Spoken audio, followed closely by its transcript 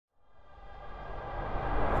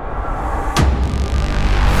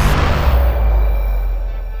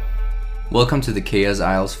Welcome to the Chaos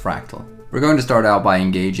Isles Fractal. We're going to start out by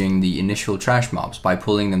engaging the initial trash mobs by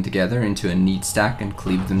pulling them together into a neat stack and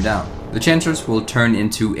cleave them down. The Chanters will turn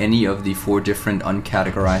into any of the 4 different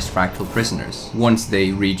uncategorized fractal prisoners once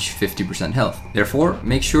they reach 50% health. Therefore,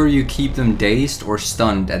 make sure you keep them dazed or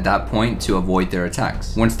stunned at that point to avoid their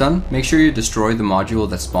attacks. Once done, make sure you destroy the module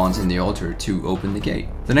that spawns in the altar to open the gate.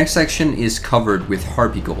 The next section is covered with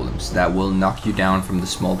harpy golems that will knock you down from the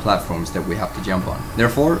small platforms that we have to jump on.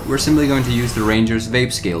 Therefore, we're simply going to use the Ranger's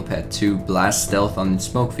Vape Scale pet to blast stealth on the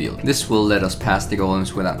smoke field. This will let us pass the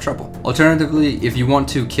golems without trouble. Alternatively, if you want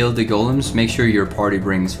to kill the golems, make sure your party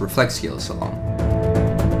brings reflex skills along.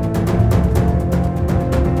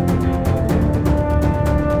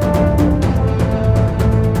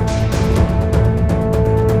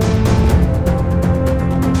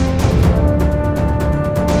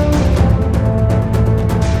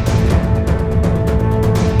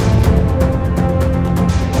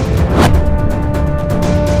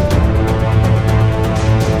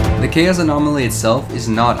 The Chaos Anomaly itself is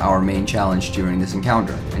not our main challenge during this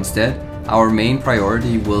encounter. Instead, our main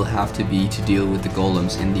priority will have to be to deal with the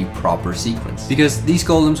golems in the proper sequence. Because these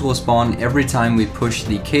golems will spawn every time we push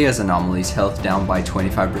the Chaos Anomaly's health down by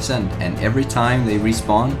 25%, and every time they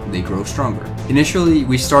respawn, they grow stronger. Initially,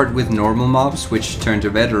 we start with normal mobs, which turn to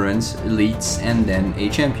veterans, elites, and then a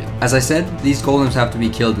champion. As I said, these golems have to be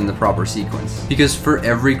killed in the proper sequence. Because for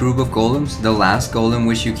every group of golems, the last golem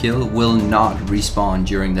which you kill will not respawn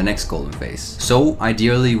during the next golem phase. So,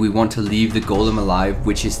 ideally, we want to leave the golem alive,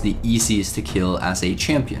 which is the easiest to kill as a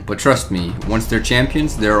champion. But trust me, once they're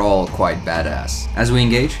champions, they're all quite badass. As we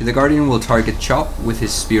engage, the Guardian will target Chop with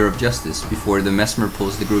his Spear of Justice before the Mesmer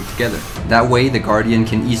pulls the group together. That way, the Guardian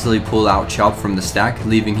can easily pull out Chop from the stack,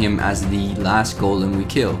 leaving him as the last golem we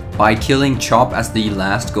kill. By killing Chop as the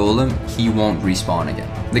last golem, he won't respawn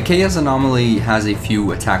again. The Chaos Anomaly has a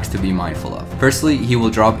few attacks to be mindful of. Firstly, he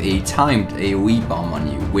will drop a timed AoE bomb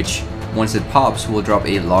on you, which once it pops will drop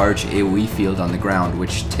a large AoE field on the ground,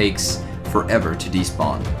 which takes forever to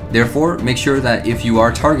despawn. Therefore, make sure that if you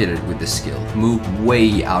are targeted with this skill, move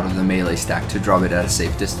way out of the melee stack to drop it at a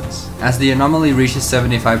safe distance. As the anomaly reaches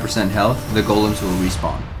 75% health, the golems will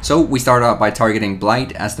respawn. So we start out by targeting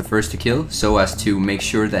Blight as the first to kill, so as to make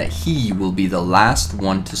sure that he will be the last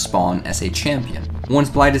one to spawn as a champion. Once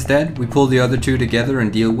Blight is dead, we pull the other 2 together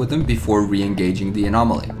and deal with them before re-engaging the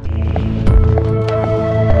anomaly.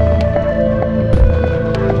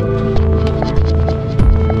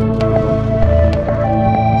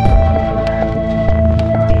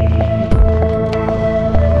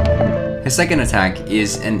 His second attack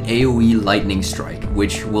is an AoE lightning strike,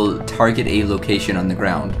 which will target a location on the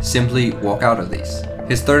ground. Simply walk out of these.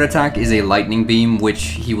 His third attack is a lightning beam, which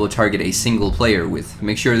he will target a single player with.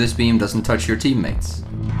 Make sure this beam doesn't touch your teammates.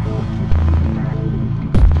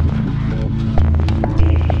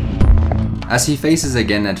 As he faces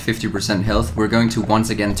again at 50% health, we're going to once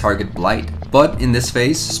again target Blight. But in this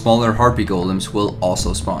phase, smaller harpy golems will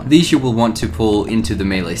also spawn. These you will want to pull into the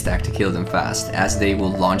melee stack to kill them fast, as they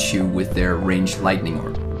will launch you with their ranged lightning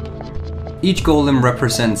orb. Each golem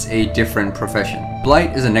represents a different profession.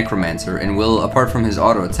 Blight is a necromancer and will, apart from his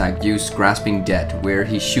auto attack, use Grasping Debt, where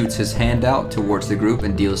he shoots his hand out towards the group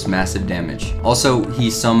and deals massive damage. Also, he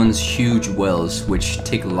summons huge wells, which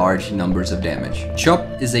take large numbers of damage. Chop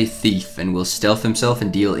is a thief and will stealth himself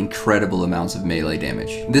and deal incredible amounts of melee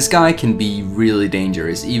damage. This guy can be really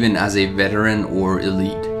dangerous, even as a veteran or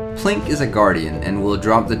elite. Plink is a guardian and will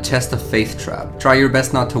drop the Test of Faith trap. Try your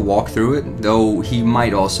best not to walk through it, though he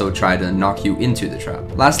might also try to knock you into the trap.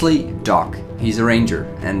 Lastly, Doc. He's a ranger,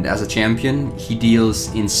 and as a champion, he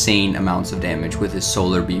deals insane amounts of damage with his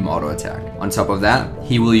solar beam auto attack. On top of that,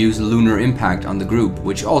 he will use Lunar Impact on the group,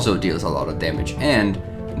 which also deals a lot of damage and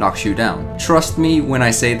knocks you down. Trust me when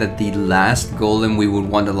I say that the last golem we would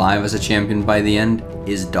want alive as a champion by the end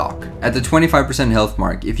is Doc. At the 25% health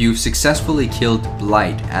mark, if you've successfully killed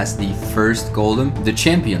Blight as the first golem, the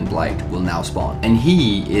champion Blight will now spawn. And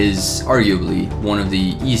he is arguably one of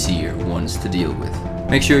the easier ones to deal with.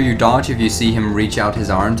 Make sure you dodge if you see him reach out his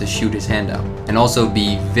arm to shoot his hand out. And also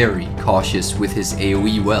be very cautious with his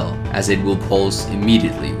AoE well, as it will pulse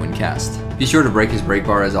immediately when cast. Be sure to break his break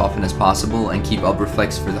bar as often as possible and keep up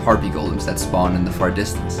reflex for the harpy golems that spawn in the far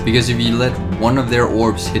distance. Because if you let one of their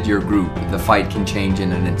orbs hit your group, the fight can change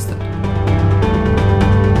in an instant.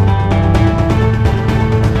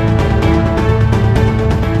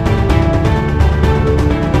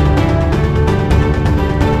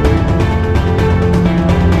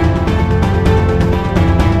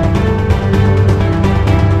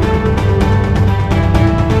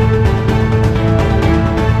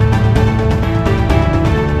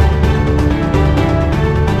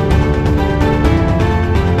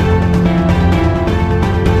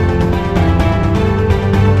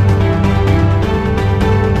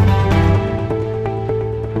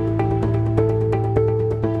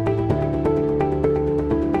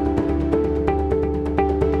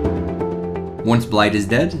 Blight is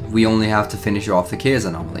dead, we only have to finish off the Chaos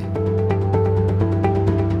Anomaly.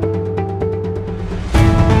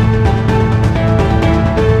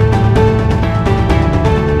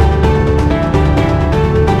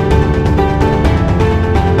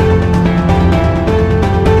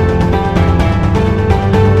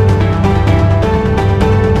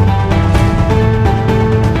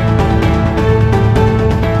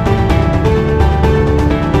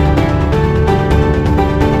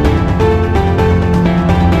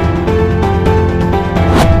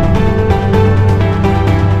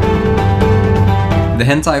 The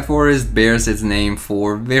Hentai Forest bears its name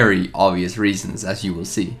for very obvious reasons, as you will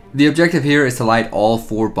see. The objective here is to light all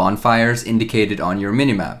 4 bonfires indicated on your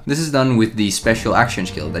minimap. This is done with the special action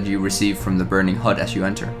skill that you receive from the burning hut as you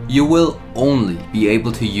enter. You will only be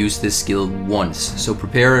able to use this skill once, so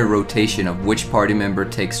prepare a rotation of which party member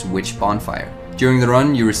takes which bonfire. During the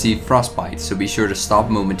run, you receive frostbite, so be sure to stop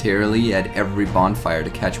momentarily at every bonfire to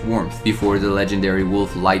catch warmth before the legendary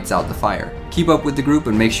wolf lights out the fire. Keep up with the group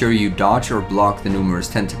and make sure you dodge or block the numerous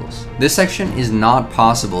tentacles. This section is not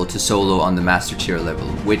possible to solo on the master tier level,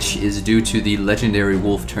 which is due to the legendary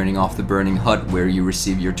wolf turning off the burning hut where you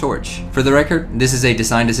receive your torch. For the record, this is a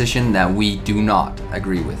design decision that we do not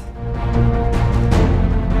agree with.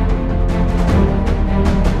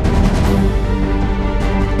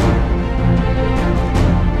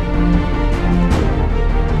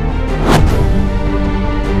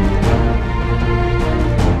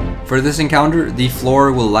 For this encounter, the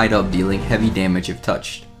floor will light up, dealing heavy damage if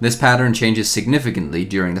touched. This pattern changes significantly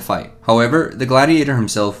during the fight. However, the gladiator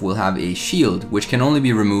himself will have a shield, which can only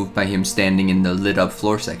be removed by him standing in the lit up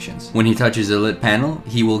floor sections. When he touches a lit panel,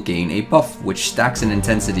 he will gain a buff, which stacks in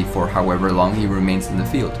intensity for however long he remains in the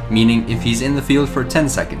field. Meaning, if he's in the field for 10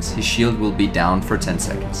 seconds, his shield will be down for 10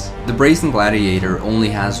 seconds. The Brazen Gladiator only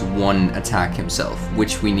has one attack himself,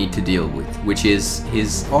 which we need to deal with, which is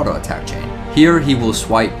his auto attack chain. Here he will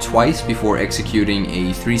swipe twice before executing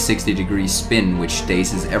a 360-degree spin, which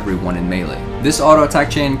dazes everyone in melee. This auto attack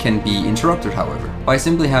chain can be interrupted, however, by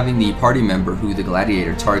simply having the party member who the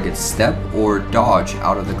gladiator targets step or dodge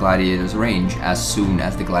out of the gladiator's range as soon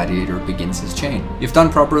as the gladiator begins his chain. If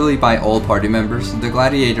done properly by all party members, the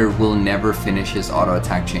gladiator will never finish his auto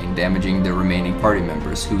attack chain, damaging the remaining party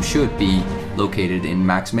members who should be located in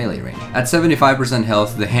max melee range. At 75%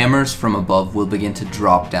 health, the hammers from above will begin to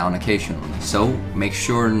drop down occasionally, so make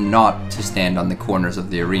sure not to stand on the corners of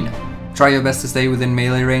the arena. Try your best to stay within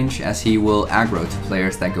melee range, as he will aggro to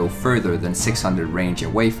players that go further than 600 range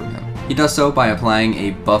away from him. He does so by applying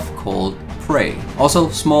a buff called Prey. Also,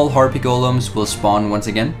 small harpy golems will spawn once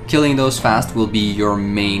again. Killing those fast will be your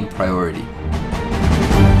main priority.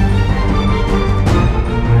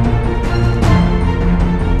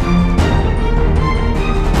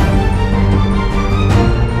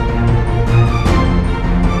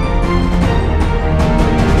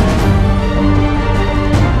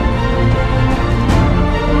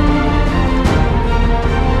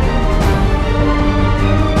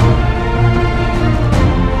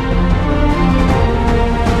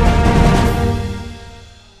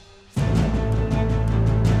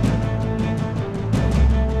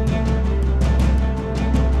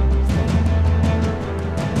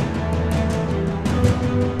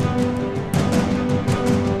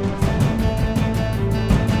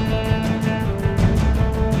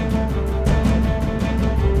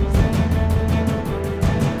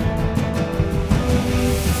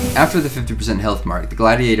 After the 50% health mark, the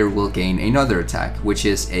gladiator will gain another attack, which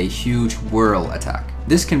is a huge whirl attack.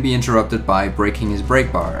 This can be interrupted by breaking his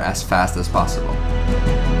break bar as fast as possible.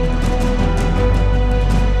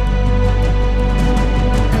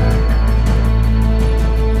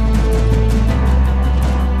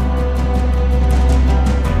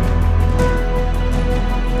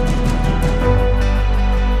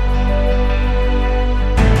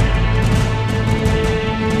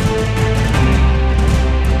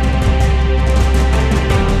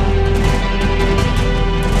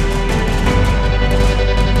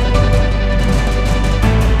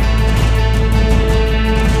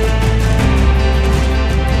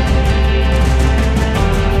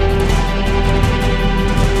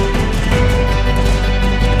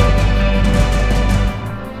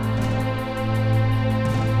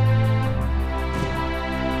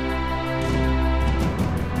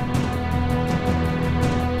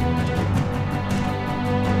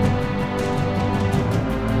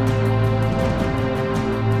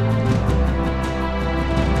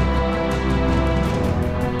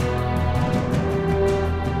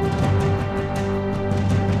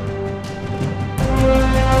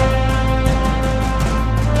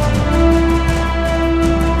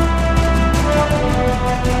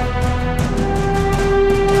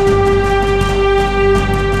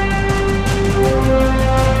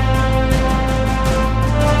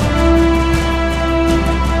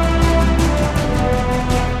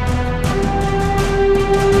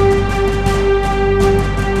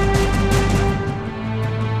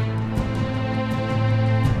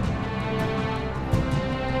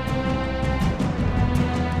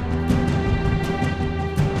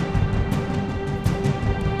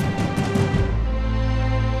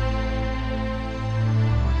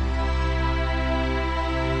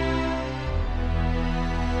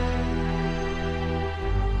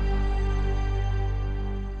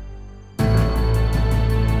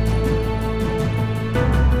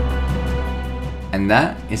 And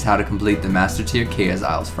that is how to complete the Master Tier Chaos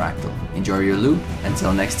Isles Fractal. Enjoy your loot.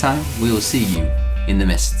 Until next time, we will see you in the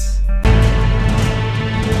mists.